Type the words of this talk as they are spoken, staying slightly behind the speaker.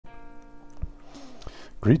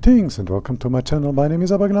Greetings and welcome to my channel. My name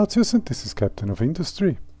is Ignatius and this is Captain of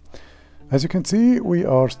Industry. As you can see, we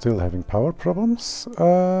are still having power problems,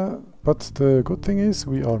 but the good thing is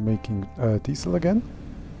we are making diesel again.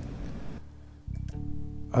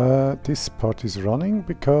 This part is running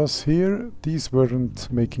because here these weren't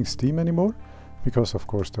making steam anymore, because of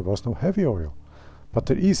course there was no heavy oil. But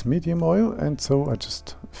there is medium oil, and so I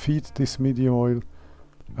just feed this medium oil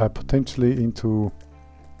potentially into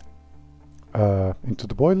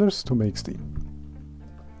the boilers to make steam.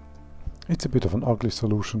 It's a bit of an ugly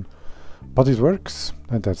solution, but it works,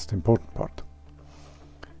 and that's the important part.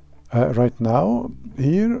 Right now,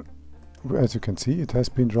 here, as you can see, it has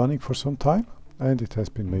been running for some time, and it has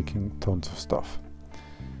been making tons of stuff.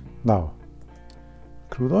 Now,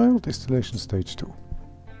 crude oil distillation stage 2.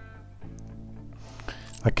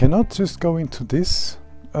 I cannot just go into this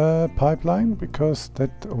pipeline because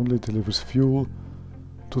that only delivers fuel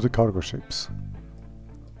to the cargo ships.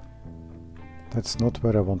 That's not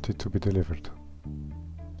where I want it to be delivered.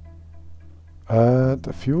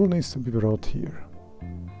 The fuel needs to be brought here.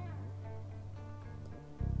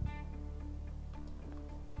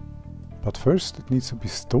 But first it needs to be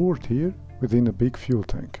stored here within a big fuel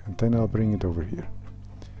tank, and then I'll bring it over here.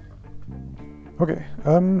 Okay,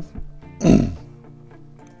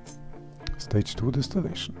 stage 2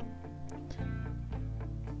 distillation.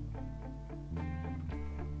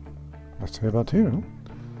 Let's say about here,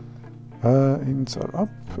 huh? Ins are up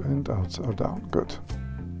and outs are down. Good.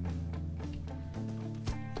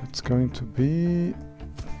 That's going to be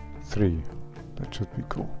 3. That should be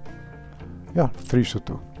cool. Yeah, 3 should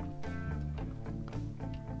do.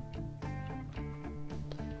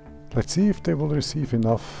 Let's see if they will receive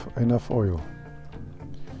enough oil.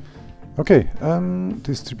 Okay,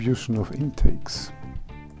 distribution of intakes.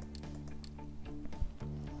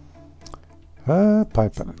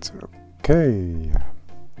 Pipe balancer. Okay.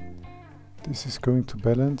 This is going to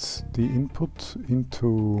balance the input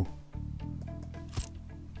into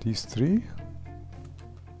these 3.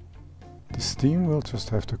 The steam will just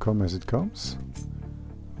have to come as it comes,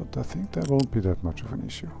 but I think that won't be that much of an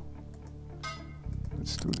issue.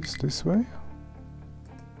 Let's do this way.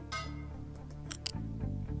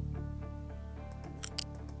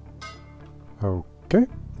 Okay,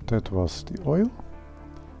 that was the oil.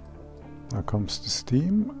 Now comes the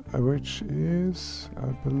steam, which is,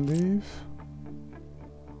 I believe,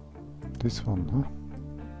 this one, huh?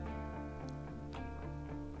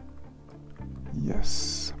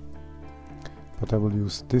 Yes. But I will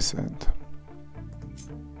use this end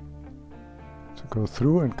to go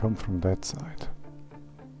through and come from that side.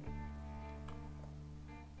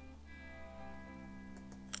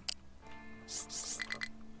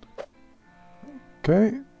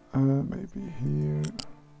 Okay, maybe here.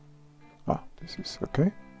 Ah, this is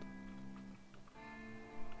okay.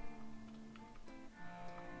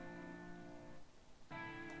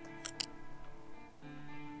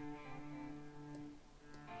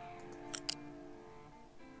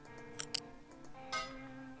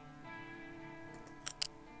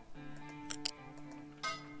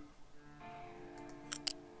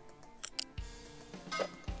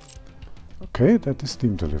 Okay, that is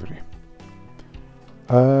steam delivery.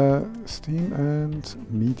 Steam and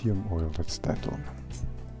medium oil, that's that one.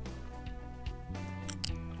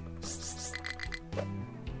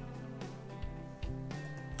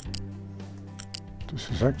 This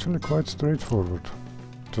is actually quite straightforward.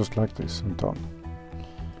 Just like this and done.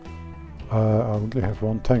 I only have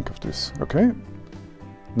 1 tank of this, okay?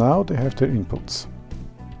 Now they have their inputs.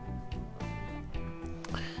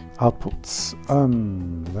 Outputs.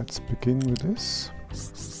 Let's begin with this.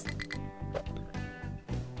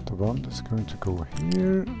 The one that's going to go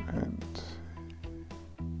here and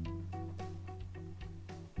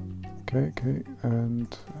okay,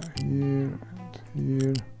 and here and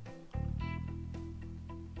here.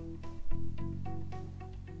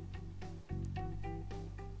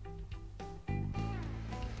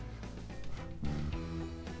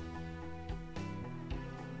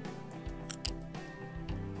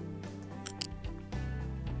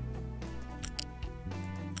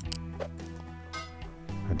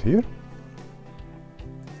 And here.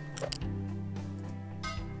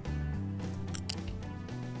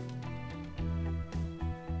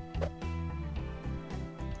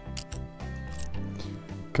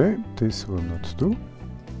 Okay, this will not do.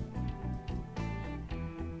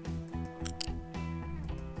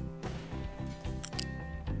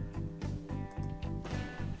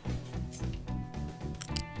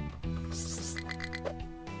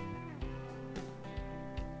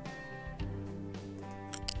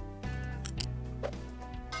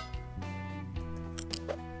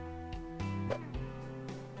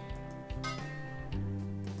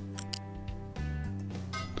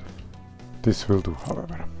 This will do,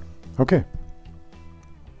 however. Okay.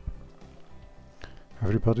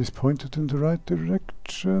 Everybody's pointed in the right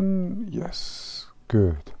direction. Yes,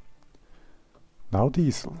 good. Now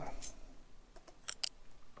diesel.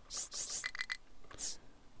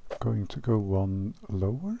 Going to go one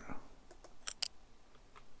lower.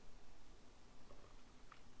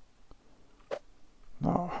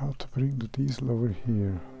 Now, how to bring the diesel over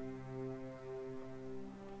here?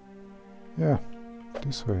 Yeah,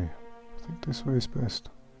 this way. I think this way is best.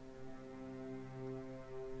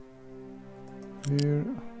 Here.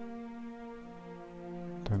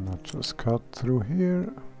 Then I just cut through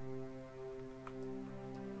here.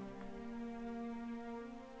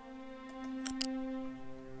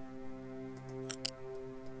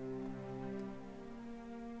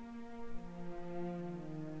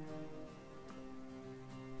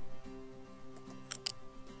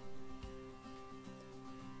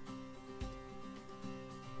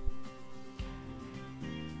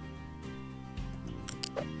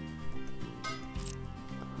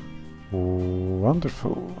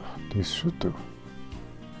 Wonderful, this should do.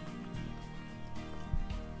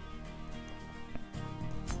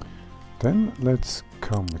 Then let's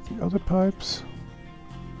come with the other pipes.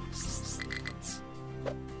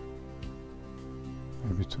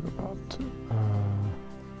 Maybe to about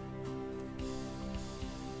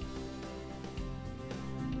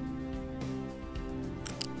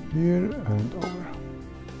here and over.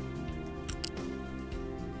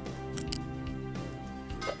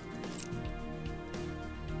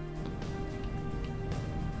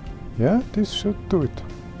 Yeah, this should do it.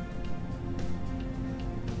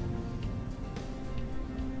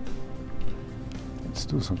 Let's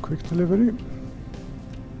do some quick delivery.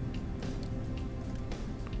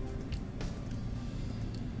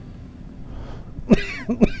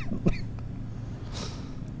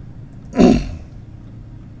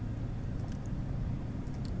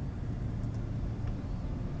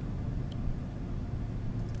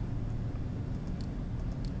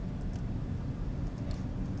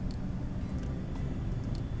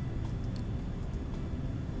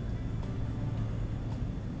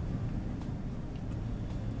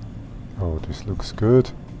 Oh, this looks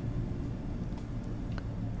good.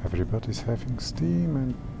 Everybody's having steam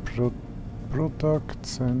and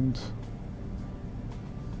products and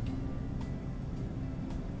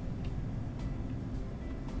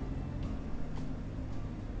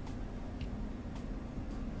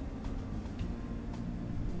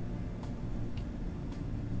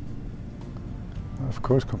I of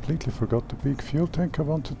course completely forgot the big fuel tank I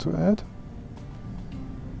wanted to add.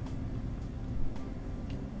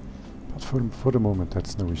 For the moment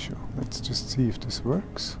that's no issue. Let's just see if this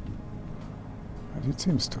works. And it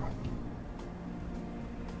seems to.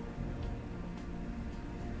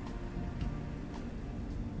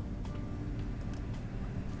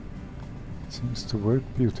 It seems to work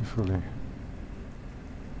beautifully.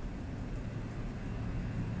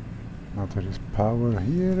 Now there is power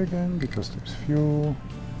here again because there's fuel.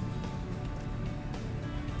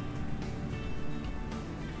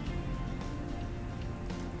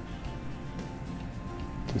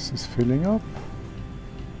 This is filling up.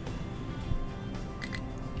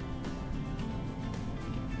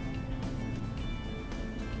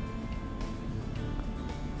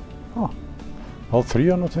 Oh, all three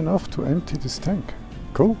are not enough to empty this tank.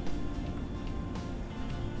 Cool.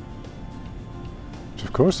 Which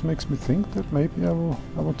of course makes me think that maybe I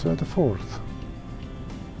want to add a fourth.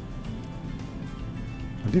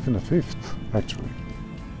 And even a fifth, actually.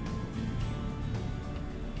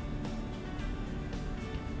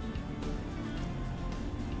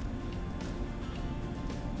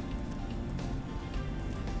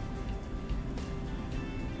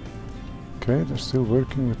 Okay, they're still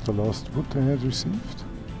working with the last wood they had received.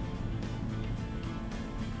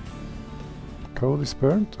 Coal is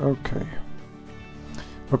burnt? Okay.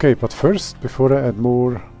 Okay, but first, before I add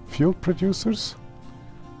more fuel producers,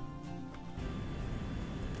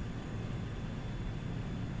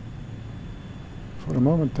 for a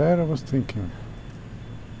moment there I was thinking,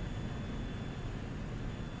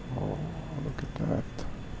 oh, look at that.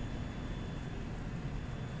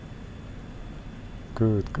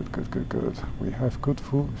 Good, good, good, good, good. We have good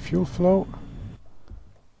fuel flow.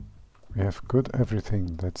 We have good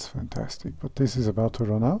everything. That's fantastic. But this is about to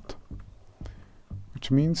run out, which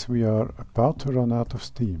means we are about to run out of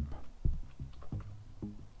steam.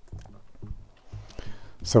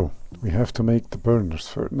 So we have to make the burners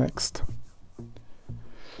for next.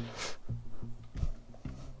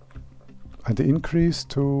 And the increase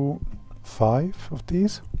to 5 of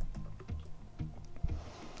these.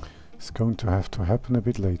 It's going to have to happen a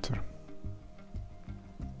bit later.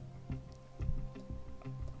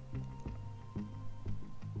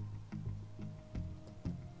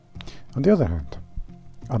 On the other hand,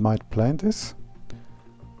 I might plan this,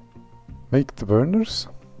 make the burners,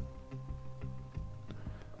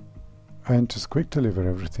 and just quick deliver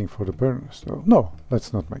everything for the burners. So, no,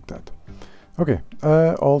 let's not make that. Okay,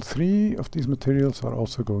 all three of these materials are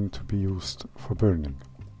also going to be used for burning.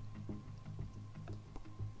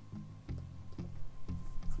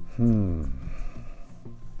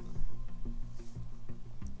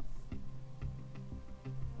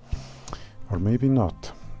 Or maybe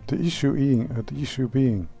not. The issue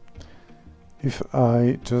being, if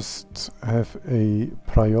I just have a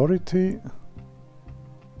priority,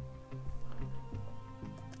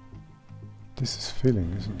 this is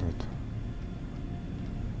filling, isn't it?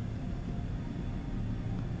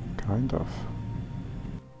 Kind of.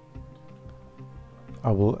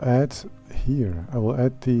 I will add here. I will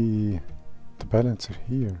add the balancer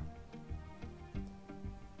here,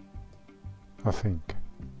 I think.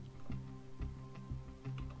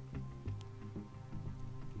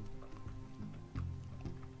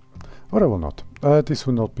 Or I will not. This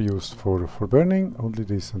will not be used for burning, only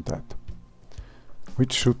this and that,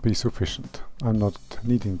 which should be sufficient. I'm not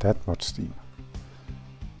needing that much steam.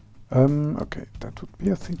 Okay, that would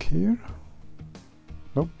be, I think, here.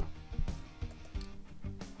 Nope.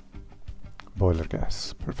 Boiler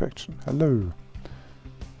gas, perfection. Hello.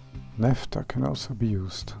 Naphtha can also be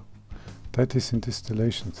used. That is in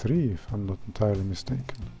distillation 3, if I'm not entirely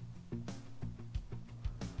mistaken.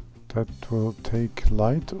 That will take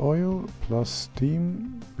light oil plus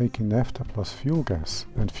steam, making naphtha plus fuel gas.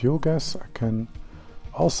 And fuel gas I can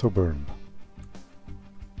also burn.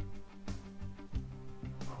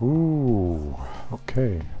 Ooh,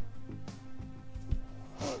 okay.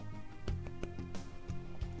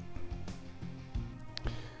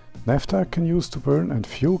 Naphtha I can use to burn, and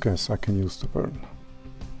fuel gas I can use to burn.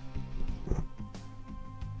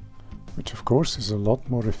 Which of course is a lot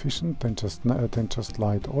more efficient than just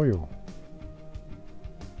light oil.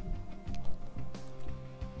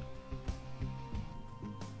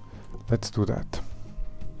 Let's do that.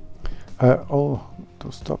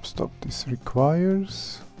 Stop. This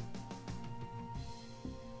requires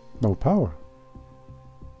no power.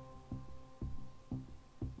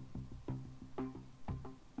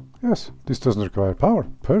 Yes, this doesn't require power.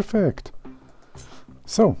 Perfect.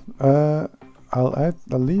 So, I'll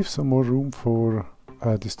leave some more room for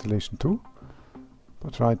distillation 2.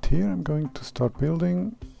 But right here I'm going to start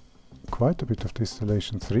building quite a bit of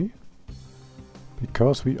distillation 3.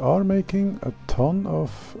 Because we are making a ton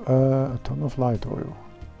of light oil.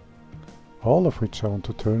 All of which I want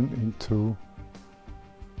to turn into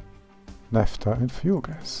naphtha and fuel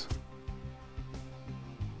gas.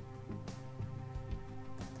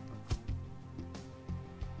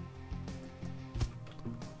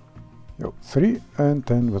 Yo, 3, and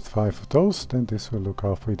then with 5 of those, then this will look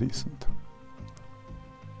halfway decent.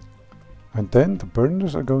 And then the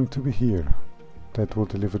burners are going to be here. That will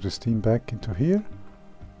deliver the steam back into here.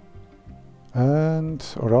 And,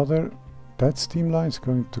 or rather, that steam line is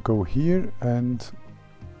going to go here and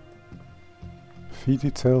feed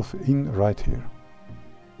itself in right here.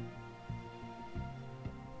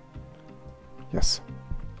 Yes.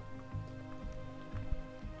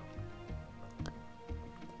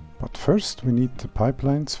 But first we need the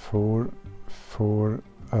pipelines for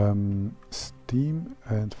steam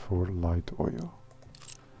and for light oil.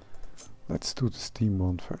 Let's do the steam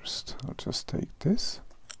one first. I'll just take this.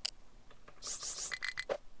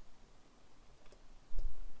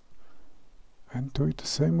 And do it the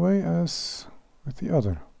same way as with the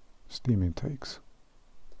other steam intakes.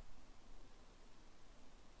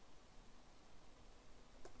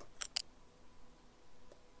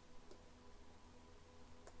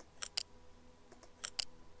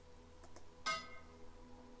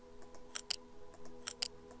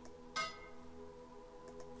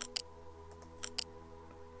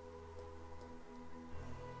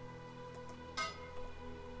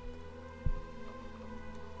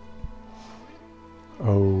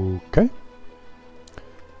 Okay,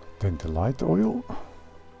 then the light oil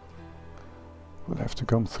will have to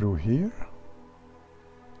come through here.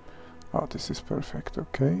 Oh, this is perfect.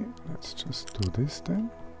 Okay, let's just do this then.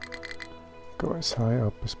 Go as high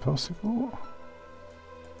up as possible.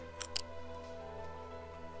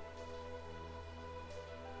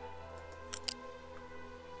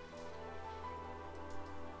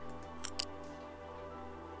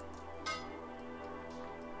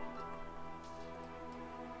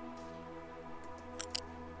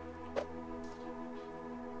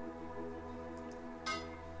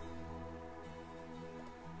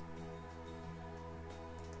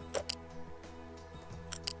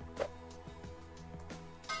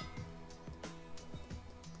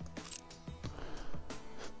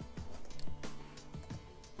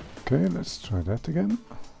 Okay, let's try that again.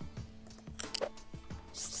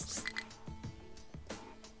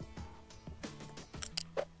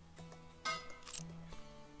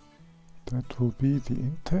 That will be the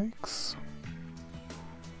intakes.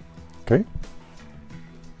 Okay.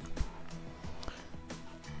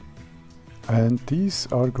 And these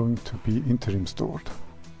are going to be interim stored.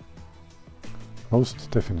 Most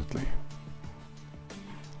definitely.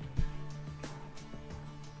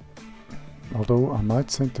 Although I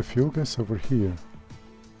might send the fuel gas over here.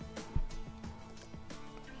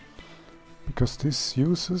 Because this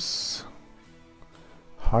uses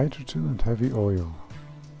hydrogen and heavy oil.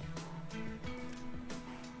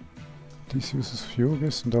 This uses fuel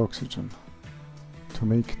gas and oxygen to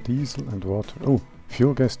make diesel and water. Oh,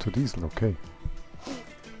 fuel gas to diesel, okay.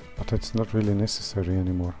 But that's not really necessary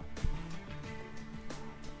anymore.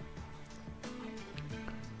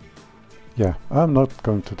 Yeah, I'm not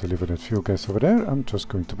going to deliver that fuel gas over there, I'm just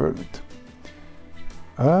going to burn it.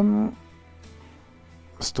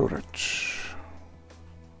 Storage.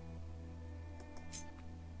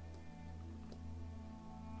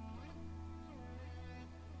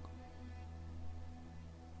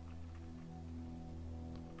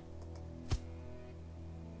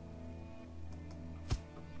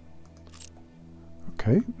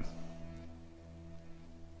 Okay.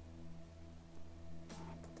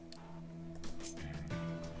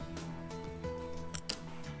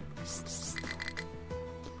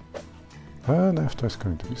 And naphtha is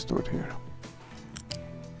going to be stored here.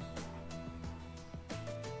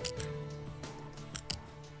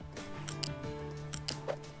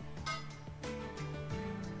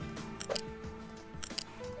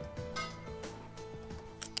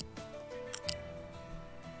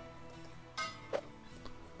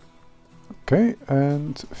 Okay,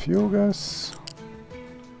 and fuel gas.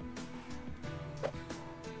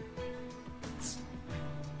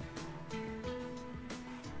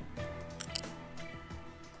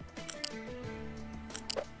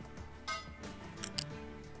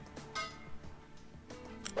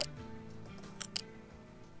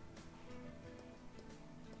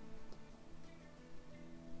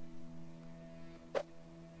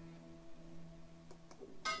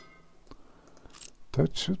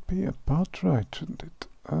 That should be about right, shouldn't it?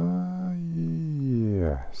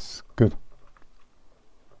 Yes, good.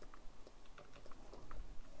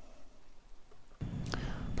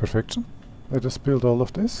 Perfection. Let us build all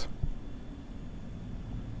of this.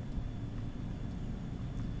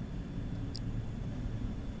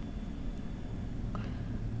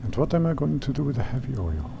 And what am I going to do with the heavy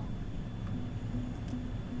oil?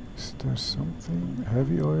 Is there something?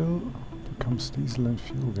 Heavy oil becomes diesel and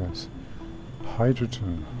fuel gas.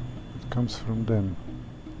 Hydrogen, it comes from them.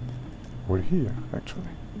 Or here, actually.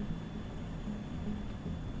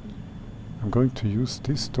 I'm going to use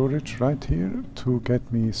this storage right here to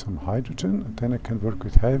get me some hydrogen, and then I can work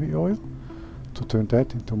with heavy oil to turn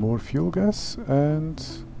that into more fuel gas, and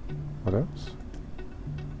what else?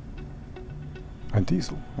 And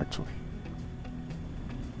diesel, actually.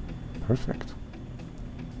 Perfect.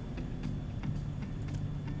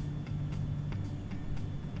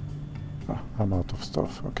 I'm out of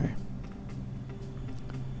stuff, okay.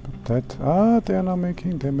 But that, they're not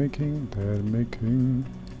making, they're making.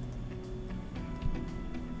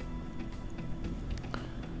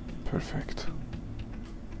 Perfect.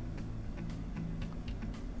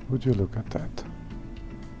 Would you look at that?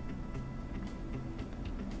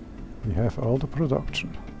 We have all the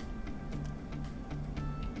production.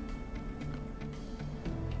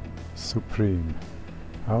 Supreme.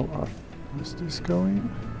 How is this going?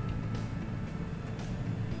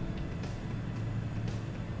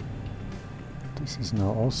 This is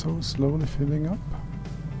now also slowly filling up.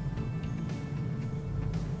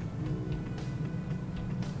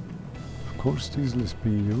 Of course, diesel is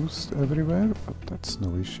being used everywhere, but that's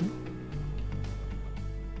no issue.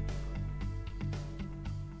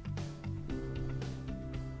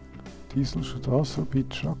 Diesel should also be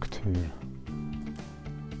trucked here.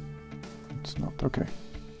 It's not okay.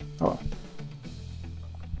 Oh.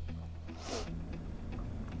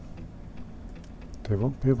 They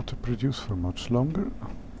won't be able to produce for much longer.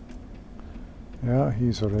 Yeah,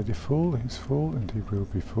 he's already full, he's full, and he will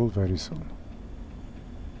be full very soon.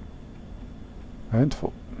 And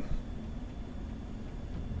full.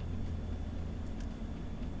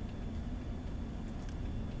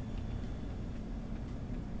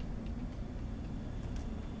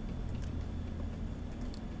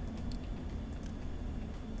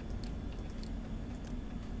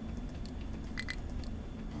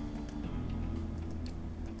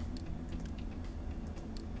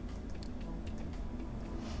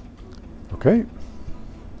 Okay.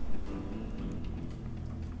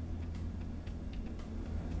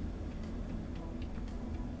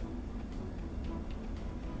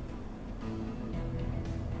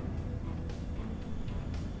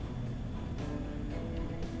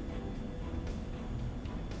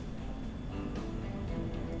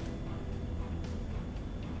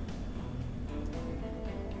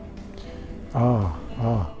 Ah,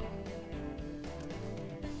 ah.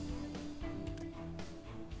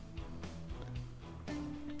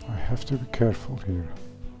 I have to be careful here.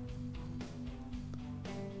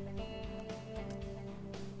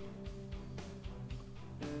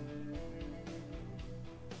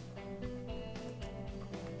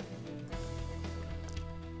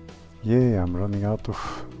 Yeah, I'm running out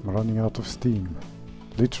of steam.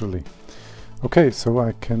 Literally. Okay, so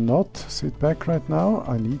I cannot sit back right now.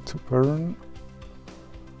 I need to burn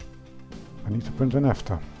the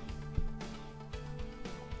naphtha.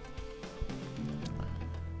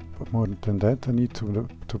 But more than that, I need to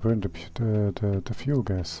burn the fuel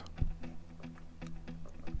gas.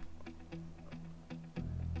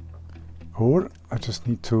 Or I just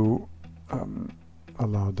need to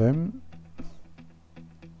allow them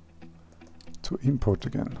to import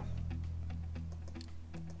again.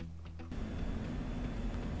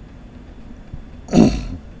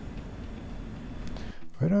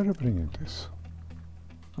 Where are you bringing this?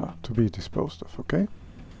 Ah, to be disposed of, okay.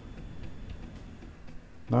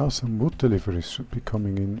 Now some wood deliveries should be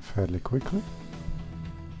coming in fairly quickly.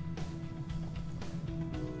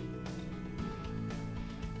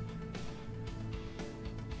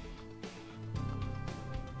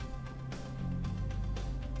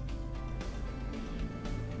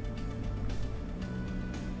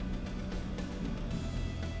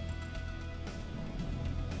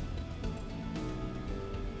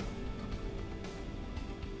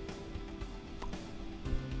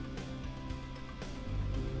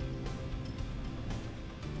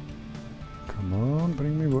 Come on,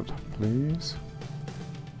 bring me wood, please.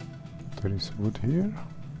 There is wood here.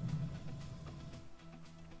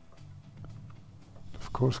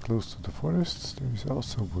 Of course, close to the forests, there is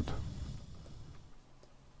also wood.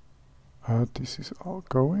 This is all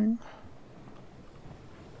going.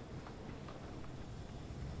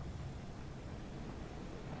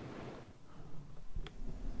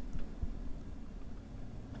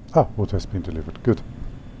 Ah, wood has been delivered. Good.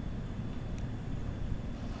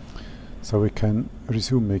 So we can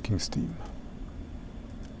resume making steam.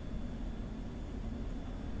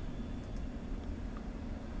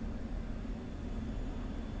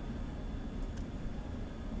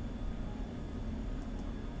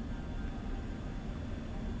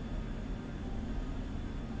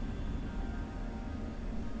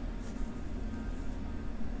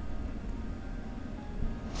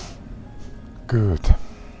 Good.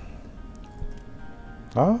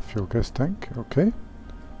 Ah, fuel gas tank, okay.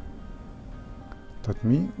 That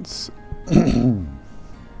means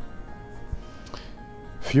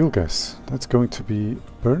fuel gas, that's going to be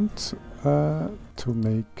burnt to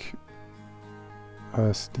make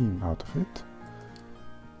steam out of it.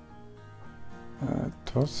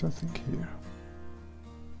 It was, I think, here.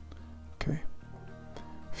 Okay.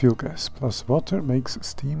 Fuel gas plus water makes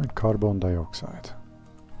steam and carbon dioxide.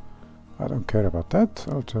 I don't care about that,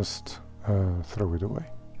 I'll just throw it away.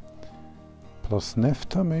 Plus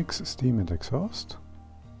naphtha makes steam and exhaust.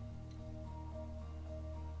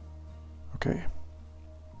 Okay.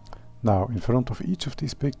 Now, in front of each of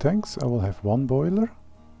these big tanks I will have one boiler.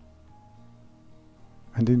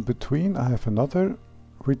 And in between I have another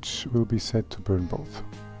which will be set to burn both.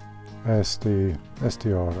 As they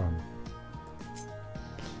are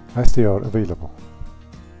available.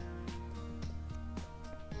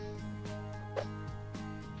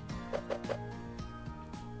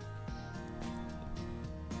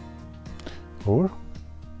 Or?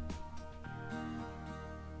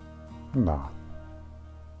 No.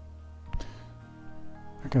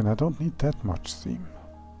 Again, I don't need that much steam.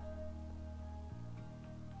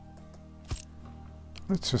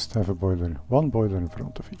 Let's just have a boiler, one boiler in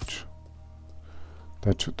front of each.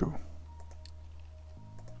 That should do.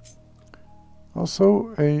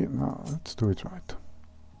 Also no, let's do it right.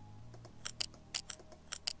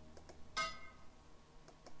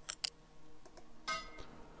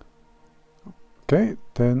 Okay,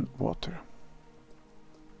 then water.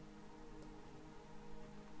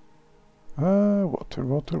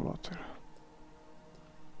 Water.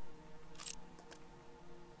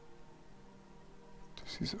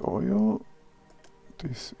 This is oil.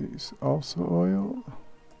 This is also oil.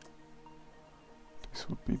 This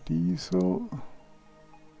would be diesel.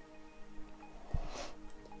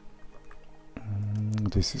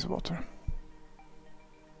 This is water.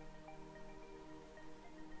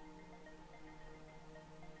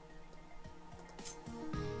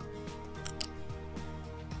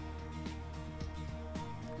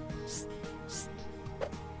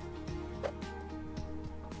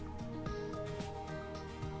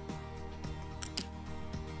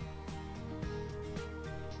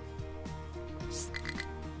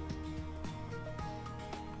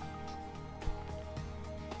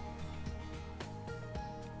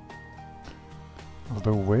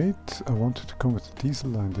 Although wait, I wanted to come with the diesel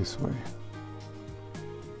line this way.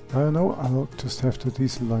 No, I'll just have the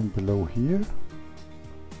diesel line below here.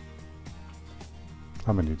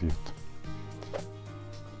 I'm an idiot.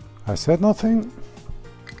 I said nothing.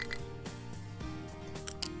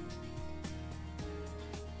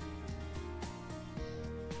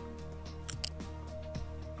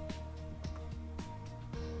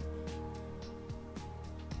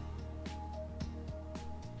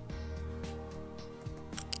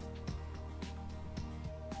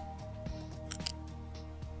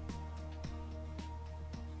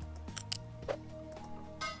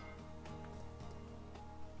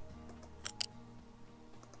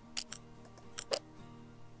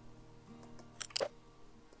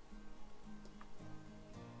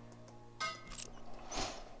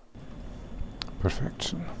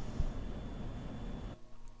 Perfection.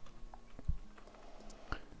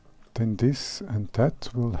 Then this and that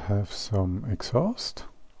will have some exhaust,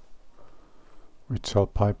 which I'll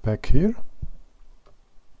pipe back here.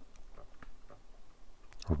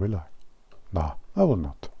 Or will I? Nah, I will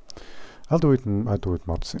not. I'll do it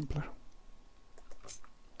much simpler.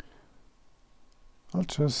 I'll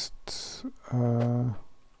just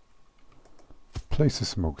place a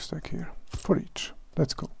smokestack here for each.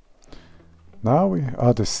 Let's go. Now we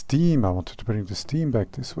the steam. I wanted to bring the steam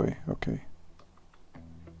back this way. Okay.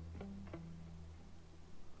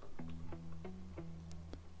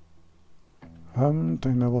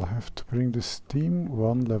 Then I will have to bring the steam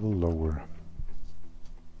one level lower.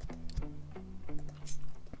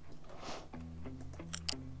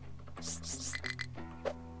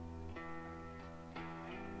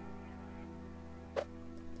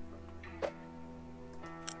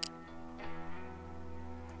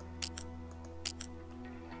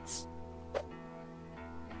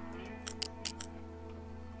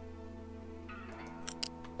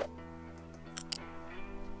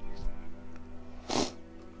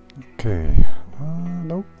 Okay,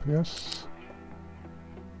 nope, yes.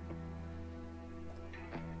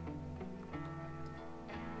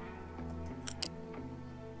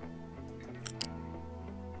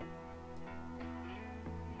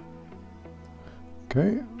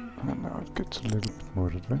 Okay, and now it gets a little bit more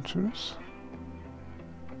adventurous.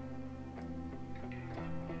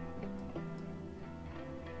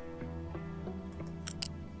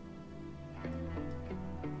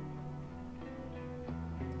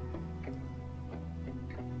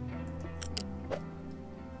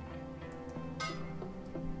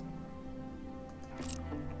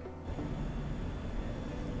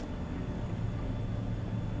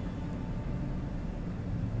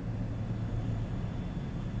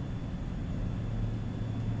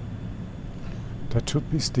 That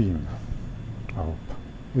should be steam. I hope.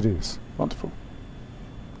 It is. Wonderful.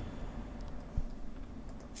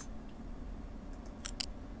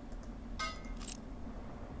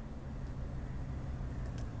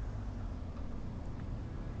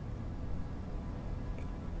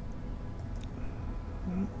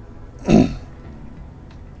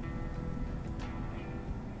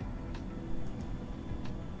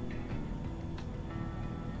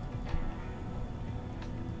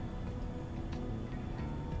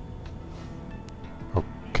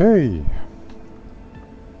 Okay.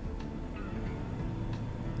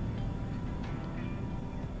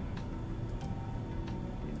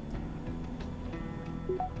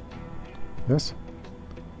 Yes?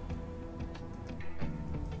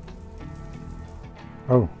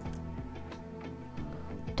 Oh.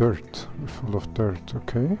 Dirt. We're full of dirt,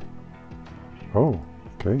 okay. Oh,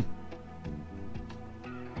 okay.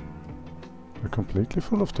 We're completely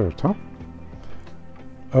full of dirt, huh?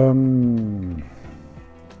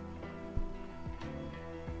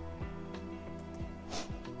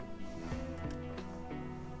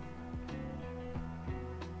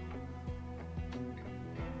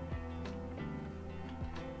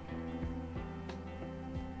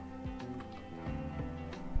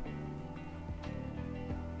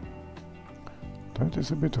 That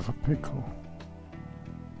is a bit of a pickle.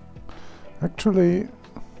 Actually,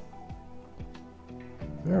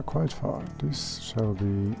 they are quite far. This shall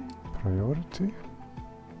be priority.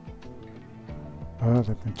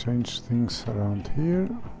 Let me change things around here.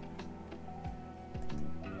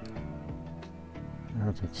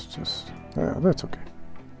 Yeah, that's just... yeah, that's okay.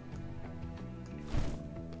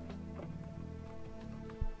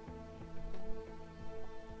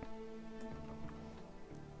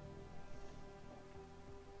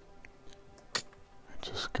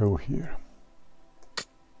 Just go here.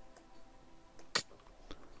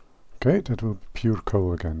 Okay, that will be pure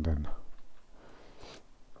coal again then.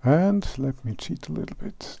 And let me cheat a little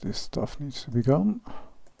bit. This stuff needs to be gone.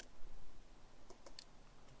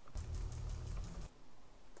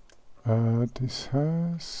 This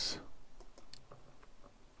has...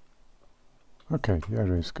 Okay, the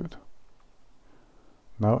area is good.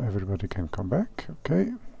 Now everybody can come back,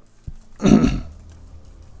 okay.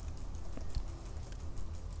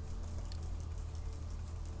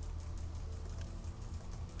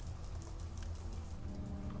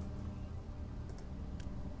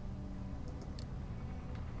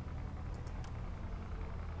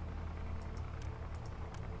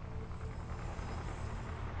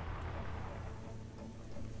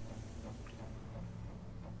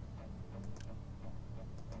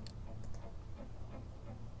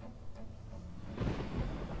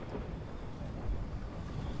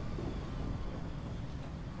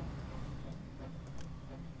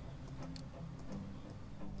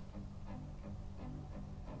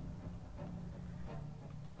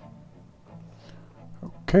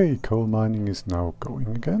 Okay, coal mining is now going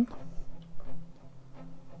again.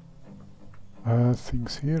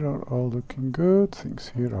 Things here are all looking good,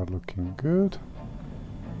 things here are looking good.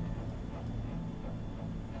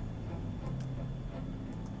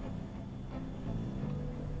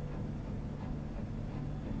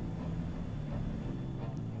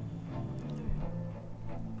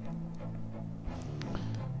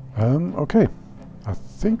 Okay, I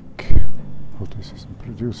think... Oh, this isn't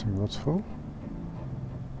producing what's full.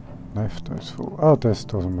 Naphtha is full. Oh, this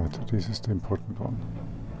doesn't matter, this is the important one.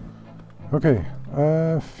 Okay,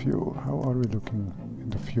 fuel. How are we looking in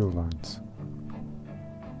the fuel lines?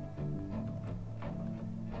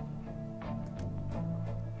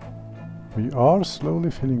 We are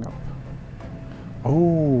slowly filling up.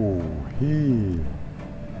 Oh, hey.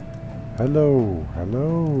 Hello,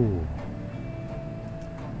 hello.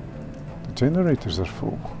 The generators are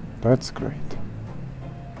full. That's great.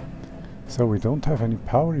 So we don't have any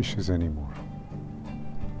power issues anymore.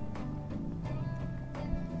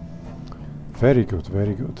 Very good,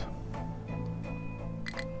 very good.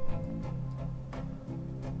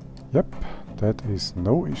 Yep, that is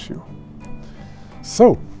no issue.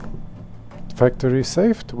 So, factory is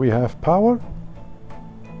saved, we have power,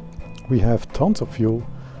 we have tons of fuel,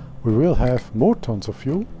 we will have more tons of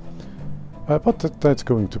fuel, but that's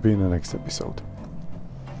going to be in the next episode.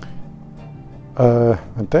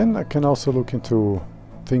 And then I can also look into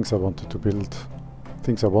things I wanted to build,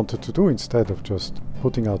 things I wanted to do instead of just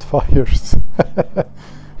putting out fires.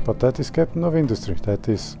 But that is Captain of Industry. That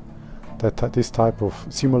is this type of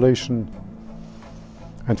simulation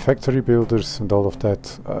and factory builders and all of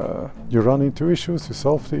that. You run into issues, you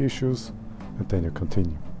solve the issues, and then you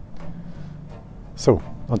continue. So,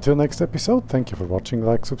 until next episode, thank you for watching,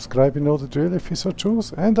 like, subscribe, you know the drill if you so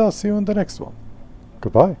choose, and I'll see you in the next one.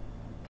 Goodbye.